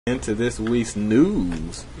into this week's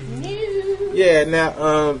news. Yeah,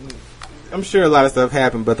 now I'm sure a lot of stuff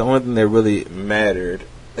happened, but the only thing that really mattered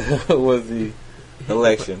was the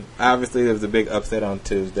election. Obviously, there was a big upset on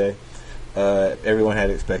Tuesday. Everyone had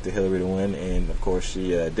expected Hillary to win, and of course, she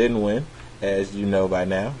didn't win, as you know by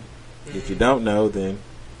now. If you don't know, then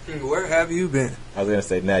where have you been? I was gonna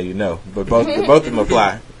say now you know, but both of them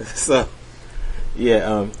apply. So,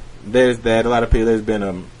 yeah, there's that. A lot of people. There's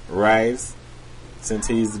been riots since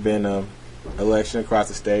he's been election across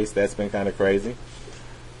the states. That's been kind of crazy.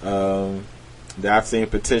 I've seen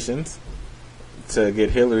petitions to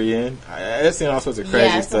get Hillary in. I've seen all sorts of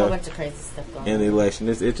crazy stuff. A bunch of crazy stuff going in the election.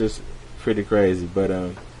 It's just pretty crazy. But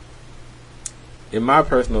in my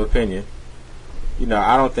personal opinion,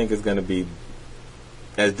 I don't think it's going to be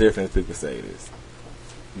as different as people say it is.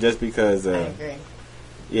 Just because, I agree.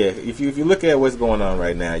 Yeah, if you look at what's going on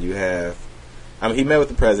right now, you have. He met with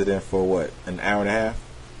the president for what, an hour and a half?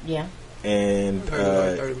 Yeah. And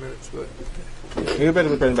Like 30 minutes, but he met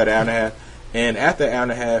with the president about an hour and a half. And after an hour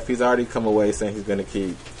and a half, he's already come away saying he's going to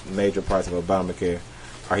keep major parts of Obamacare,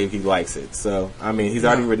 or he likes it. So he's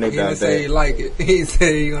already reneged out that. He didn't say he like it. He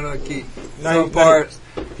said he's going to keep some parts.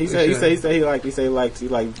 He said he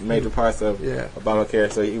liked major parts of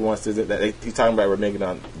Obamacare. So he wants to. He's talking about reneging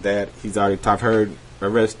on that. He's already I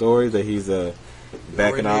read stories that he's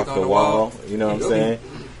backing off the wall. You know what I'm saying?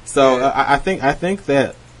 So I think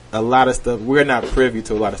that a lot of stuff, we're not privy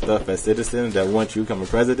to a lot of stuff as citizens that once you become a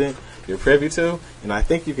president, you're privy to. And I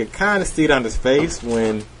think you can kind of see it on his face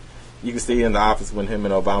when you can see in the office when him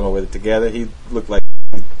and Obama were together. He looked like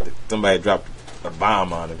somebody dropped a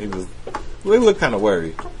bomb on him. He looked kind of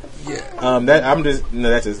worried. Yeah.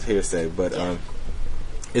 That's just hearsay, but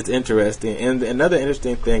it's interesting. And another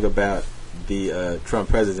interesting thing about the Trump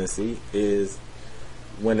presidency is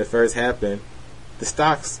when it first happened, the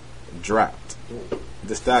stocks dropped.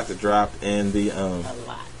 The stocks dropped, and a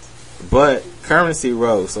lot. But currency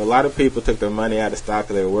rose. So a lot of people took their money out of stock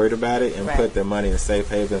because they were worried about it, and put their money in safe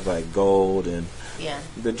havens like gold, and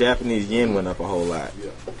the Japanese yen went up a whole lot. Yeah.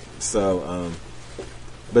 So,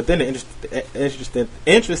 but then interesting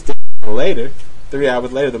later, 3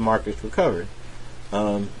 hours later, the markets recovered.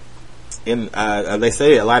 And they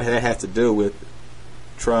say a lot of that has to do with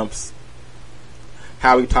Trump's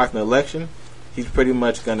how he talked in the election. He's pretty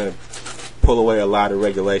much going to pull away a lot of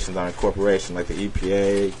regulations on corporations like the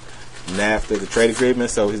EPA, NAFTA, the trade agreement.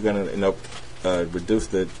 So he's going to reduce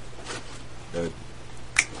the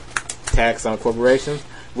tax on corporations,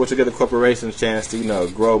 which will give the corporations a chance to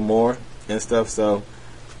grow more and stuff. So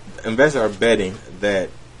investors are betting that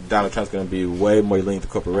Donald Trump's going to be way more lenient to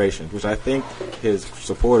corporations, which I think his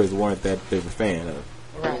supporters weren't that big a fan of.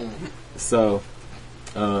 Right. So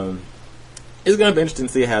it's going to be interesting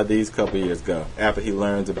to see how these couple of years go after he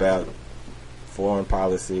learns about foreign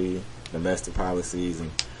policy, domestic policies,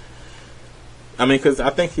 and because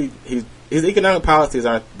I think his economic policies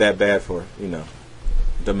aren't that bad for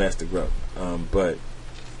domestic growth, but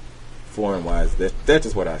foreign wise, that's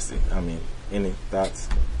just what I see. Any thoughts?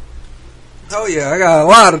 Oh yeah, I got a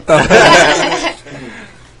lot of thoughts.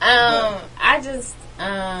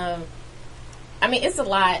 It's a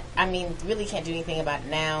lot. Really can't do anything about it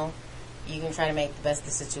now. You can try to make the best of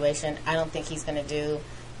the situation. I don't think he's going to do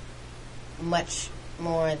much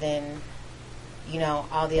more than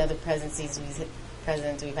all the other presidents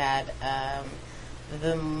we've had.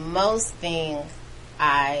 The most thing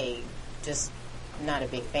I just not a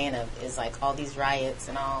big fan of is like all these riots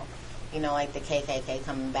and all, like the KKK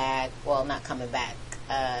coming back. Well, not coming back,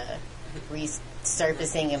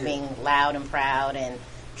 resurfacing and being loud and proud and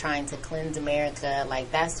trying to cleanse America.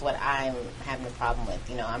 Like that's what I'm having a problem with.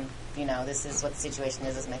 This is what the situation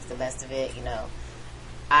is. Let's make the best of it.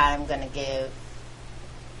 I'm going to give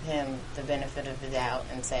him the benefit of the doubt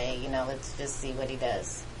and say, let's just see what he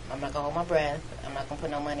does. I'm not going to hold my breath. I'm not going to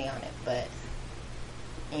put no money on it. But,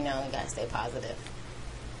 you got to stay positive.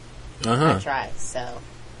 I try, so.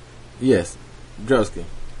 Yes. Droski.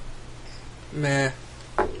 Man.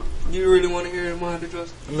 You really want to hear mine,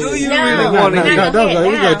 Droski? No, you really want to hear it? No,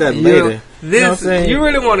 we got that later. You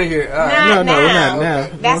really want to hear it? No, not now.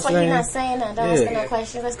 That's why you're not saying that. Don't ask no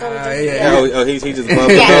questions. Let's go to Droski. He just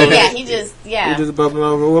bubbling over. He just bubbling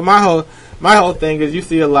over. Well, my whole thing is you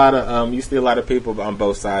see a lot of people on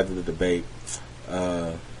both sides of the debate.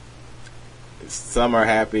 Some are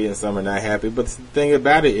happy and some are not happy. But the thing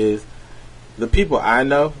about it is, the people I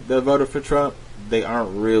know that voted for Trump, they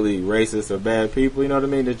aren't really racist or bad people. You know what I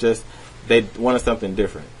mean? It's just they wanted something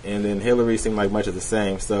different. And then Hillary seemed like much of the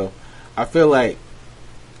same. So I feel like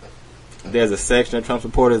there's a section of Trump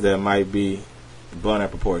supporters that might be blown out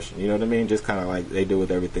of proportion. You know what I mean? Just kind of like they do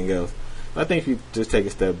with everything else. I think if you just take a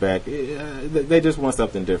step back, they just want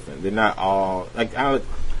something different. They're not all like I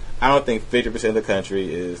don't think 50% of the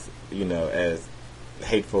country is as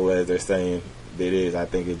hateful as they're saying it is. I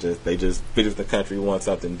think they just 50% of the country wants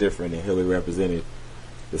something different, and Hillary represented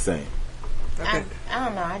the same. I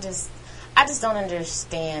don't know. I just don't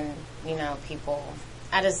understand. People.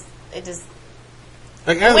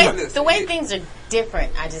 The way things are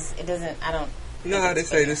different. It doesn't. I don't. You know how they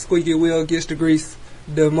say the squeaky wheel gets the grease.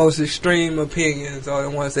 The most extreme opinions are the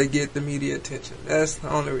ones that get the media attention. That's the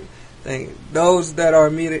only thing. Those that are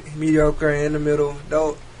mediocre and in the middle,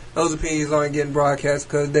 those opinions aren't getting broadcast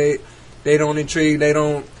because they don't intrigue. They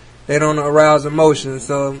don't arouse emotions.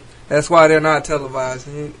 So that's why they're not televised.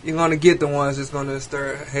 And you're going to get the ones that's going to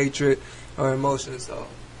stir hatred or emotion. So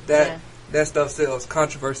that stuff sells.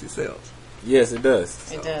 Controversy sells. Yes, it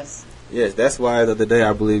does. It does. Yes, that's why the other day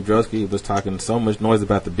I believe Droski was talking so much noise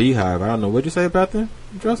about the Beehive. I don't know. What'd you say about that,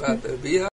 Droski? About the Beehive?